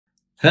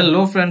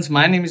Hello friends,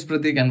 my name is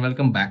Pratik and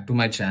welcome back to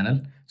my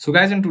channel. So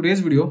guys, in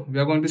today's video, we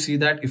are going to see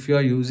that if you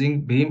are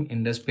using BHIM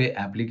IndusPay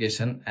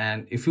application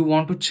and if you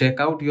want to check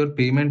out your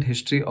payment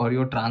history or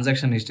your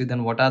transaction history,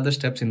 then what are the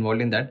steps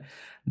involved in that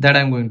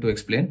I'm going to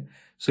explain.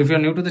 So if you're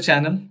new to the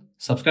channel,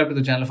 subscribe to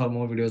the channel for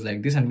more videos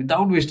like this, and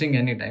without wasting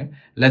any time,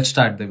 let's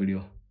start the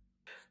video.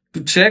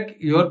 To check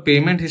your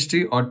payment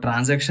history or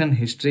transaction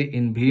history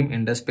in BHIM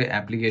IndusPay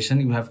application,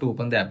 you have to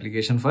open the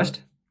application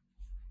first.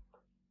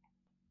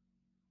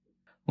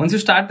 Once you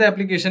start the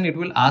application, it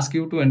will ask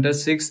you to enter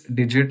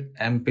 6-digit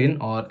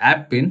MPIN or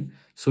app PIN.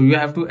 So you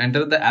have to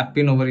enter the app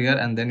PIN over here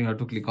and then you have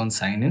to click on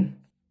sign in.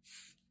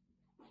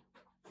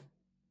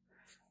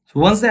 So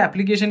once the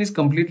application is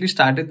completely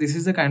started, this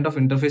is the kind of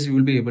interface you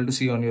will be able to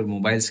see on your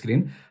mobile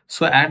screen.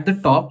 So at the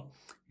top,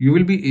 you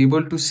will be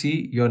able to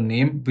see your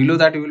name. Below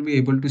that, you will be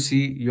able to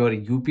see your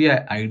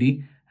UPI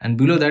ID, and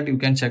below that you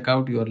can check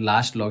out your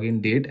last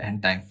login date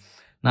and time.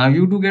 Now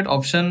you do get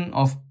option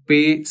of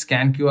pay,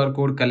 scan QR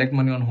code, collect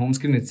money on home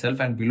screen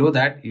itself, and below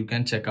that you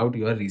can check out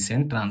your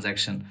recent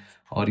transaction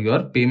or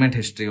your payment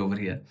history over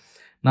here.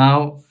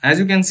 Now as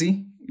you can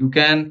see, you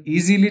can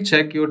easily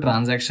check your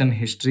transaction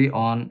history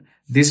on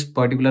this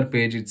particular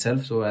page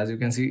itself. So as you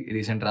can see,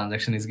 recent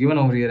transaction is given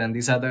over here, and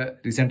these are the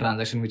recent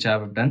transaction which I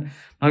have done.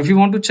 Now if you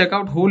want to check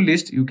out whole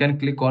list, you can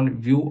click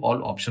on view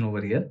all option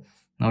over here.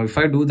 Now if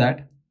I do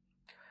that,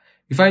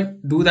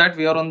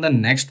 we are on the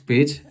next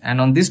page,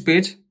 and on this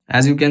page,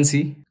 as you can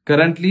see,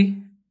 currently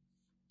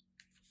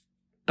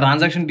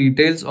transaction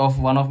details of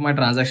one of my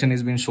transaction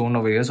is being shown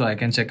over here. So I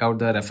can check out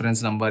the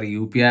reference number,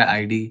 UPI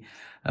ID,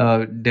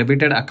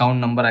 debited account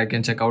number. I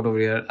can check out over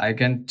here. I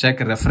can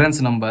check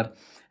reference number,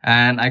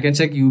 and I can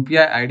check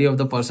UPI ID of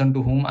the person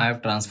to whom I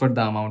have transferred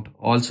the amount.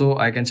 Also,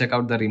 I can check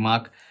out the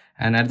remark,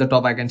 and at the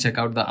top I can check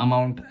out the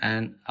amount,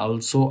 and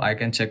also I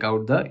can check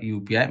out the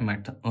UPI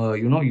method,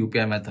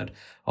 UPI method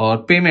or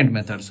payment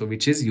method, so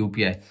which is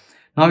UPI.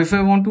 Now, if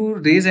I want to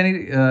raise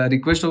any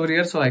request over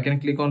here, so I can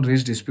click on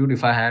raise dispute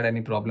if I had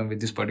any problem with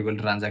this particular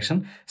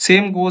transaction.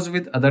 Same goes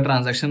with other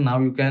transaction.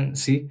 Now you can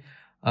see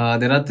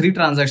there are 3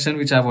 transactions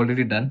which I have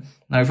already done.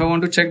 Now, if I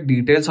want to check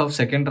details of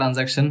second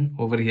transaction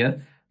over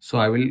here, so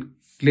I will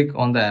click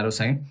on the arrow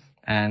sign,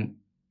 and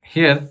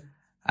here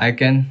I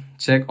can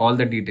check all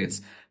the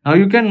details. Now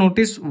you can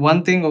notice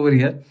one thing over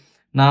here.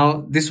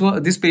 Now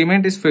this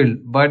payment is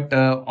filled, but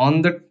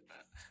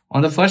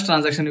on the first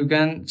transaction, you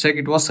can check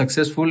it was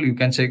successful. You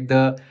can check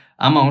the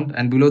amount,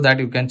 and below that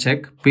you can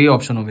check pay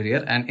option over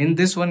here. And in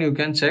this one, you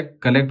can check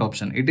collect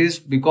option. It is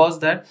because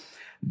that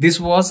this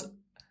was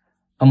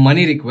a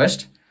money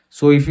request.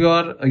 So if you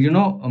are,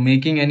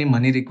 making any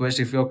money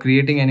request, if you are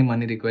creating any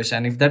money request,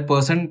 and if that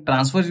person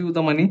transfers you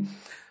the money,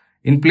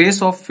 in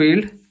place of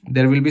failed,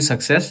 there will be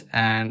success,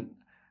 and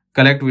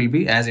collect will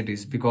be as it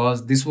is,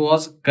 because this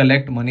was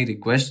collect money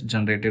request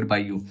generated by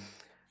you.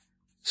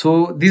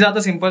 So these are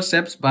the simple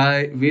steps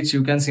by which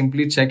you can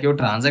simply check your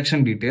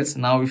transaction details.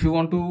 Now, if you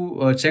want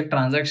to check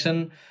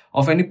transaction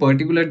of any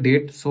particular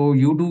date, so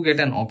you do get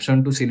an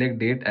option to select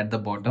date at the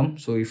bottom.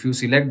 So if you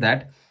select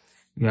that,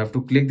 you have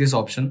to click this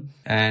option,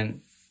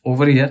 and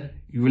over here,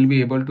 you will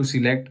be able to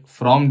select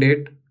from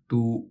date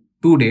to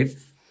date.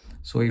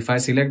 So if I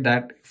select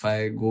that, if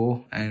I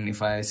go and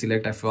if I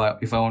select, if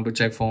I want to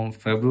check from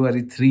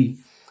February 3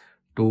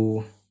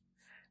 to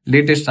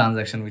latest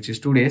transaction, which is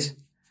today's,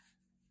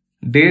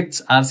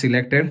 dates are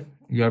selected.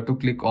 You have to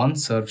click on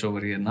search over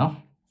here.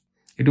 Now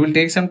it will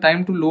take some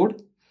time to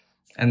load,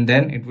 and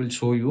then it will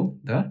show you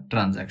the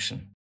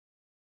transaction.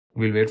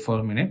 We'll wait for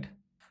a minute.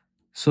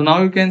 So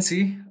now you can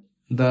see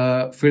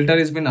the filter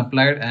has been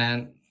applied,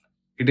 and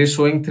it is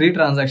showing 3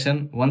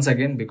 transactions once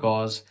again,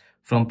 because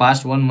from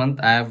past 1 month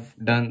I have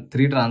done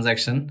 3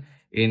 transactions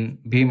in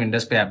BHIM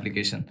IndusPay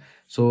application.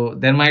 So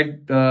there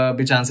might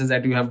be chances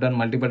that you have done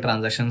multiple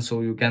transactions, so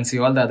you can see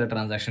all the other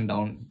transactions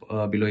down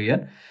below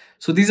here.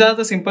 So these are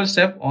the simple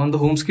steps. On the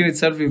home screen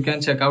itself, you can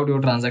check out your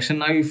transaction.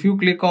 Now, if you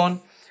click on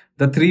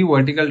the 3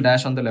 vertical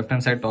dash on the left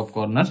hand side top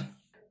corner,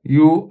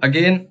 you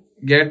again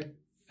get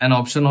an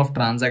option of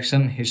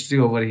transaction history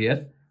over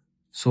here.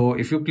 So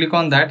if you click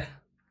on that,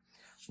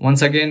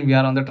 once again we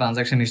are on the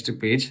transaction history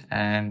page,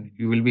 and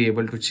you will be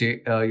able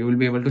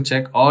to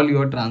check all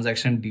your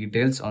transaction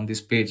details on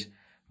this page,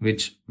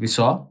 which we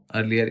saw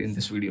earlier in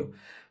this video.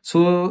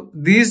 So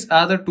these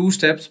are the 2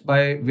 steps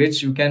by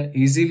which you can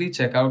easily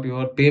check out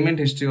your payment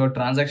history or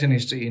transaction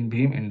history in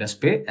BHIM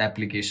IndusPay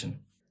application.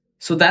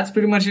 So that's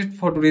pretty much it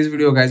for today's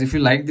video, guys. If you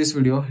like this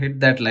video, hit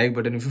that like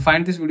button. If you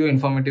find this video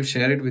informative,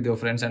 share it with your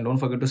friends, and don't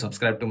forget to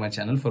subscribe to my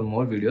channel for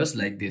more videos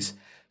like this.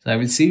 So I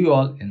will see you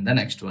all in the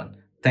next one.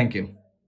 Thank you.